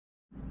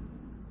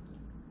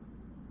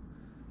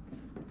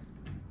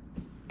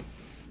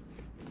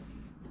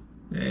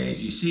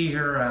As you see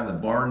here, I have the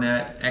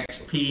Barnett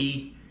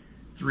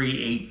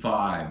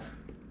XP385.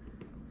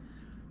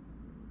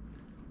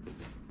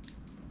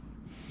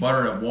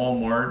 Bought it at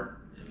Walmart.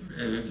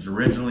 It was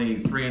originally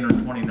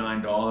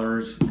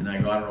 $329 and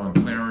I got it on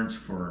clearance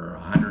for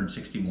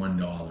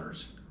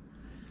 $161.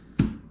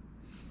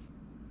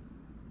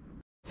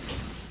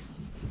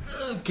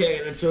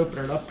 Okay, let's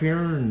open it up here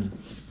and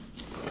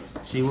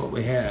see what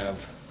we have.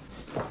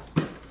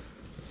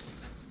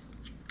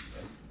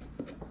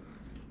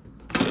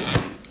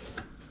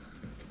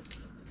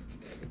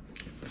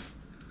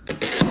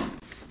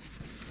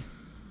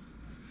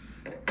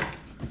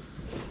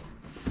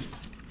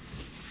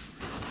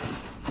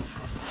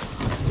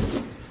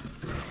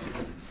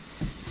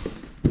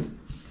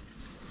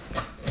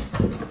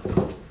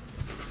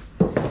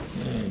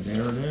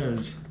 There it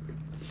is.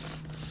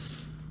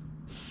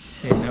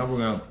 Okay, now we're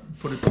going to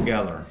put it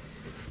together.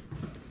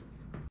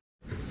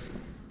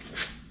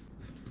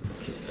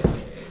 Okay,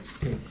 let's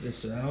take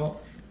this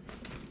out.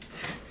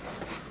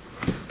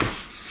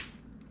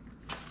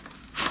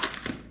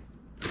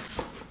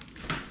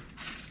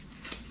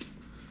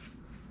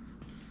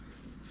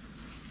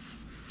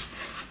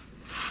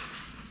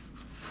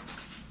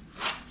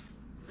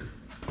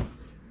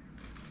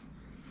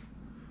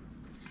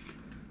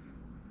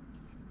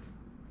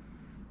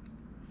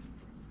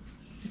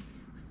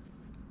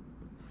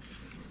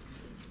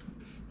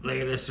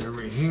 Lay this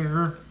over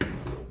here.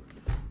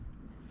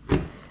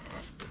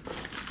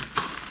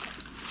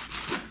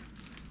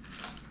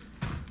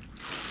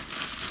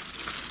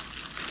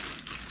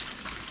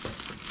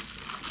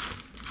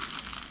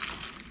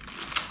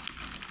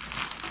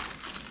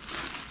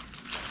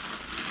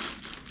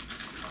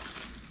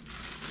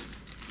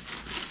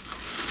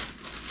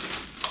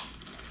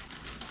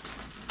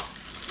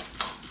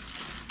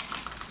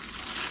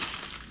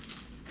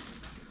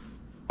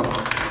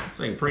 It's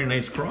like a pretty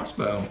nice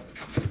crossbow.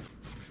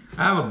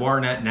 I have a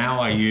Barnett now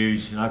I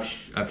use, and I've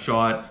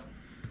shot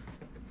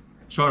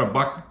a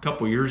buck a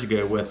couple years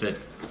ago with it,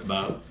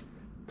 about,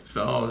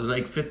 so it was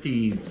like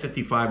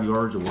 55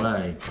 yards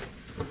away.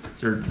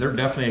 So they're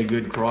definitely a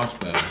good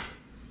crossbow.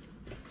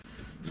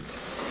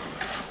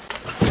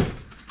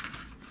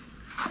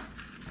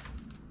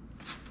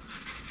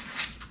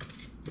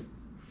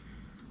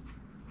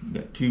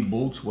 Got 2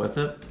 bolts with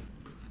it.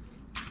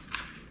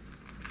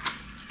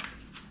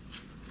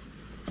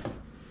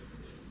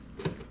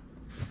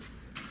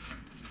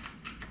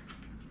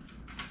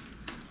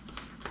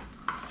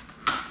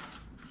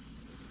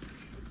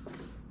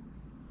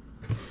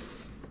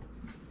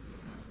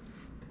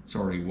 It's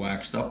already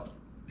waxed up.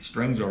 The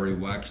string's already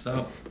waxed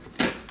up.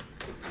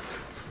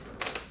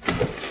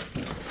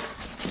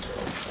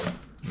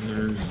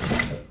 There's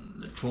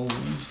the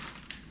tools.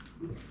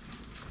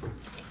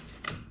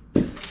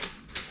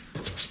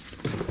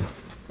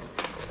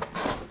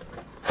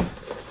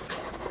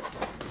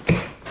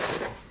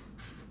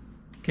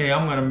 Okay,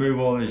 I'm gonna move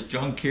all this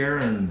junk here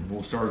and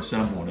we'll start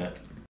assembling it.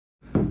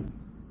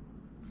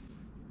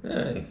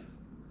 Hey,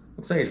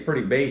 looks like it's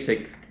pretty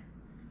basic.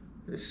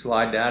 Just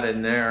slide that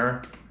in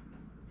there.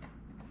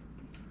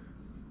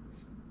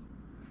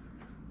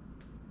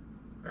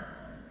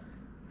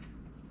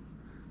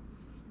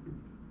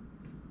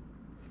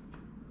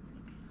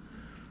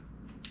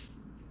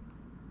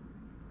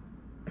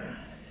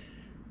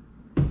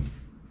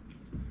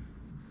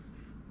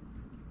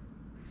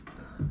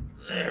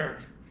 There.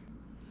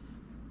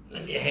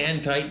 Then you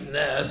hand tighten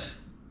this.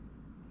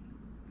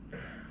 It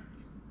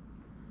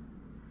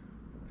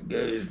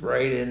goes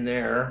right in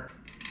there.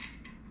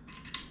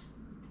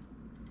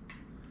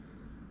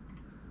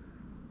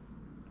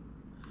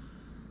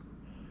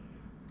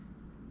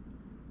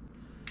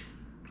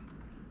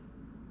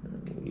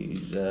 And we'll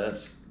use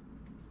this.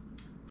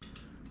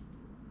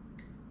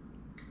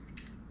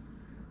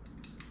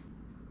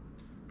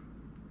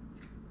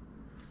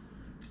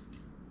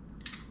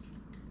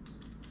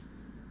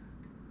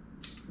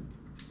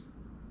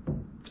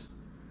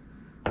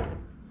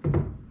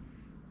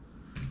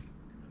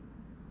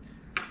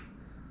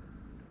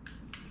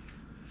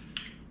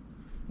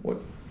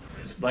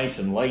 It's nice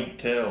and light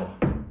too.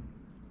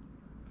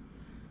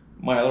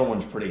 My other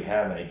one's pretty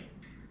heavy.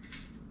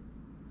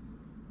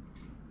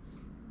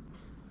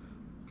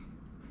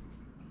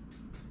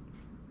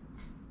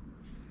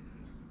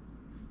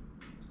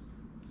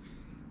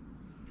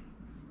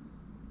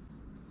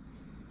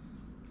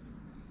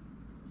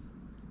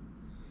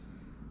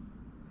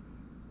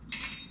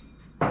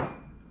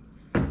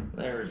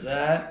 There's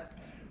that.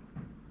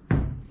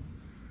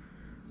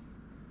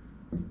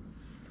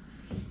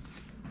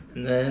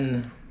 And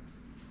then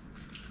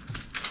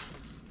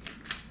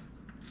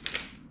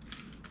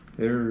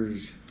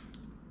there's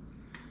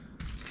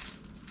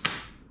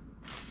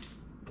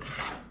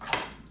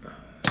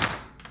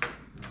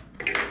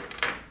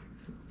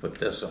put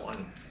this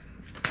on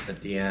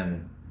at the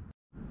end.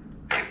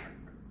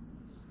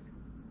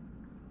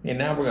 And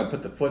now we're going to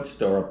put the foot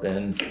stirrup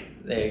in.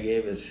 They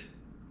gave us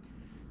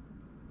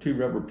 2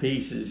 rubber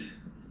pieces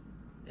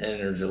and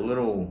there's a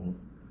little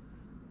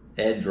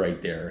edge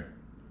right there.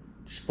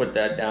 Just put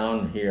that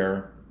down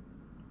here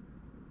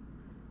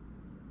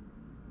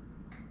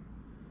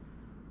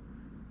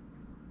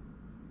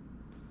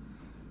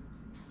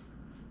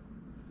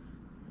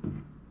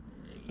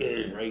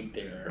goes right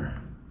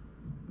there.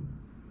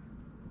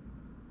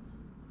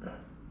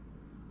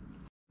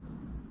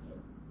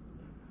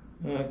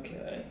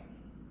 Okay.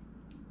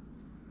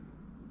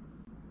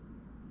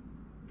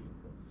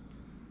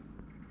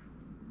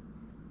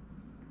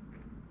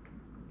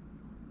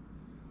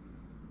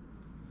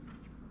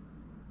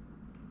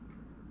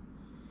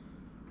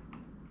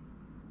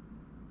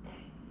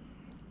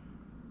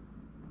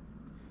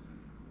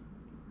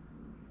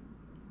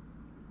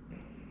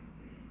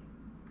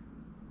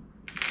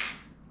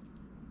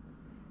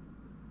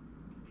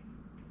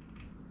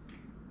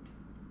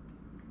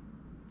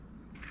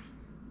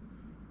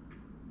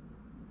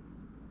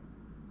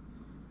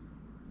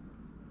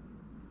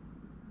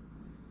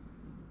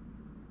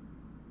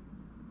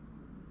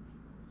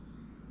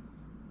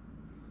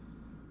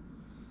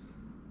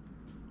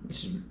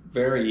 It's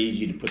very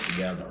easy to put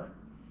together.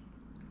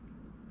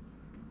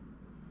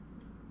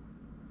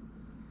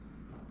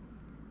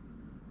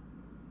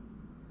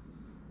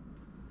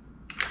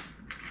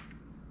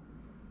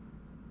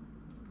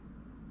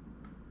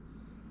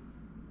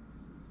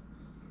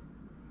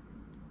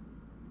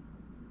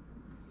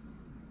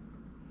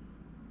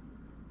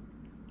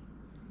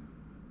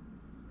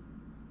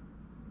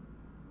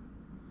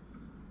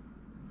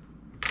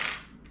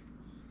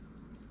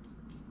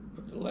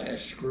 Put the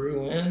last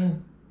screw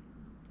in.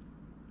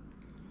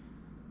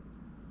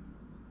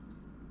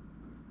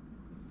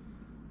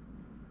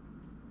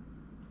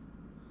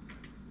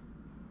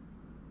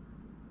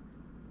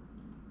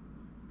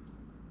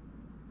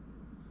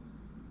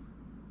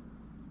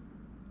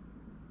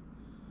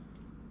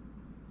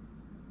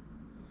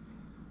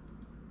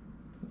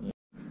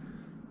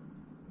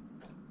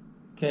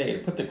 Okay, to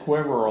put the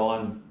quiver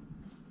on,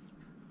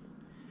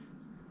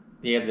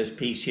 you have this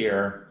piece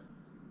here,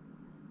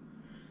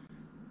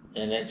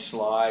 and it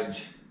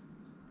slides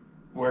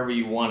wherever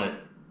you want it,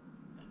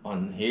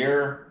 on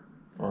here,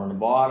 or on the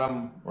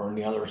bottom, or on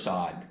the other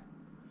side.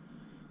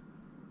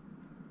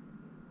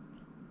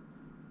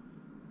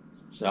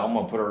 So I'm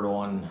going to put it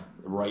on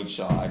the right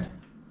side.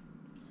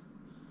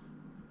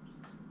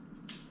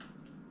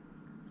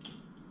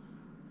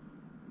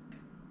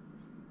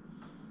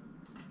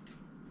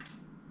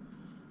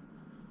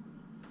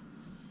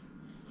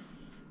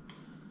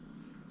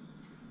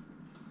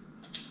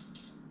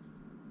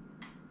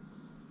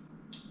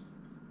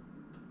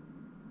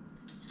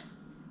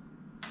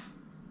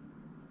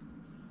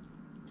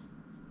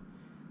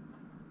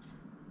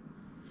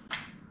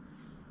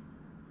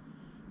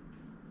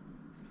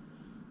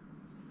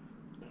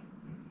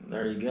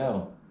 There you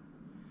go.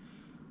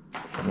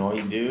 And all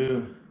you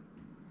do,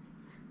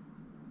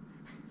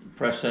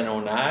 press in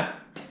on that,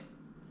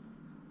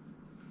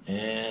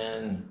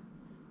 and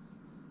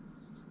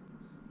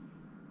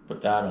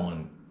put that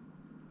on,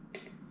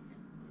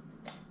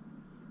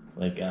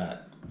 like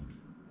that.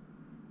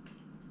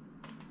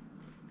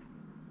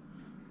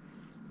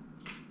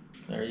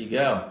 There you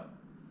go.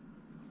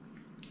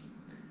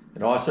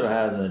 It also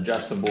has an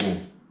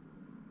adjustable,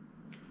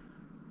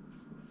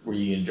 where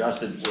you can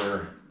adjust it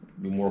where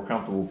be more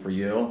comfortable for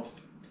you.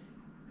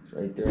 It's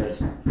right there,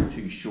 it's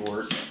too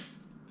short.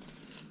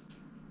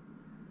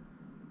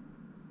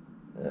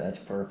 That's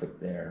perfect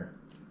there.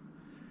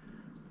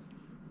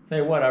 Tell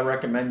you what, I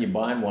recommend you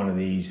buying one of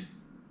these.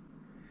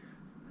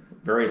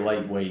 Very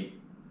lightweight.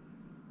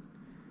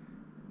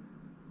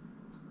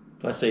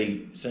 Plus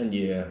they send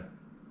you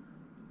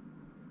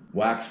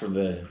wax for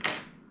the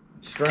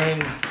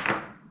string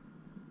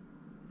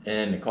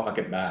and to cock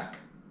it back,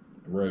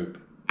 rope.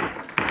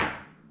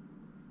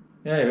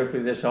 Yeah,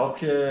 hopefully this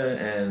helps you,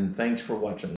 and thanks for watching.